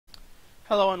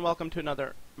Hello and welcome to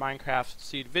another Minecaft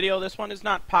Seed video. This one is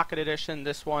not Pocket Edition.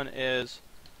 This one is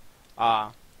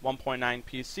 1.9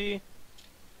 PC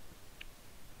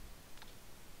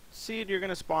Seed. You're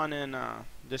going to spawn in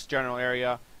this general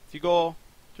area. If you go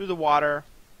through the water,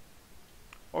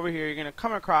 over here you're going to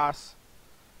come across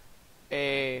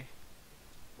a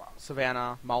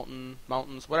Savannah,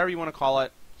 mountains, whatever you want to call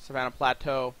it, Savannah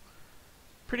plateau.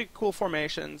 Pretty cool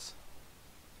formations.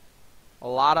 A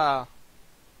lot of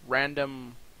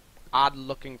random,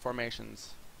 odd-looking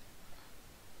formations,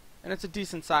 and it's a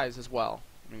decent size as well.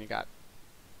 I mean, you got,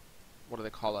 what do they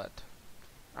call it?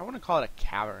 I want to call it a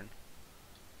cavern.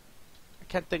 I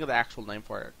can't think of the actual name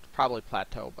for it. Probably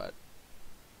plateau, but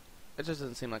it just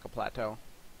doesn't seem like a plateau.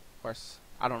 Of course,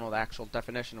 I don't know the actual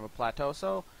definition of a plateau,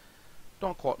 so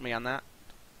don't quote me on that.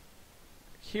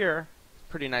 Here,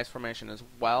 pretty nice formation as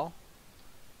well.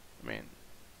 I mean,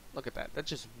 look at that. That's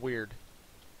just weird.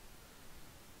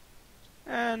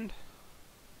 And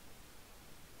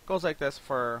goes like this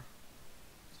for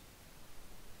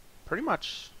pretty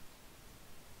much,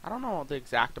 I don't know the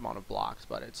exact amount of blocks,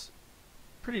 but it's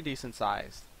pretty decent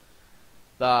sized.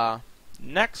 The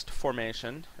next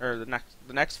formation, or the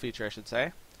next feature I should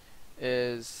say,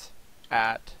 is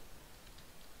at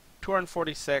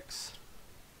 246,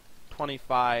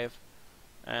 25,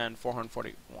 and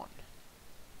 441.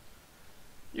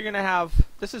 You're gonna have,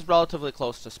 this is relatively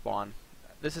close to spawn.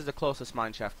 This is the closest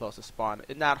mineshaft closest spawn.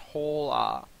 In that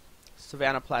whole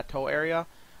Savannah Plateau area,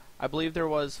 I believe there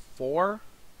was 4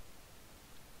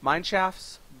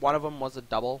 mineshafts. One of them was a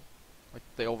double, like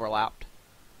they overlapped.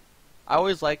 I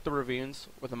always like the ravines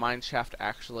where the mineshaft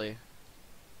actually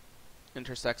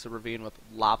intersects a ravine with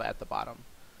lava at the bottom.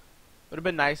 It would have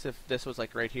been nice if this was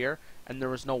like right here and there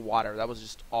was no water. That was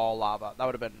just all lava. That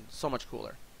would have been so much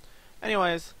cooler.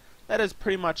 Anyways, that is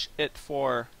pretty much it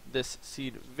for this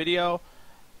seed video.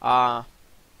 I'm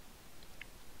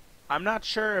not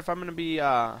sure if I'm going to be,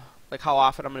 like how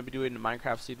often I'm going to be doing the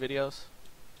Minecaft Seed videos.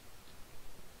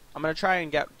 I'm going to try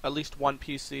and get at least one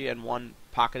PC and one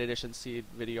Pocket Edition Seed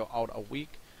video out a week.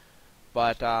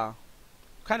 But, kind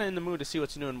of in the mood to see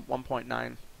what's new in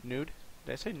 1.9. Nude?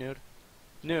 Did I say nude?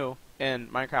 New in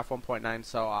Minecraft 1.9,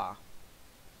 so,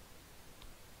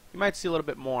 you might see a little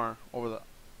bit more over the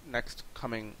next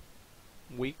coming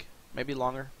week. Maybe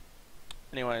longer.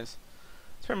 Anyways,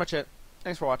 that's pretty much it.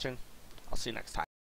 Thanks for watching. I'll see you next time.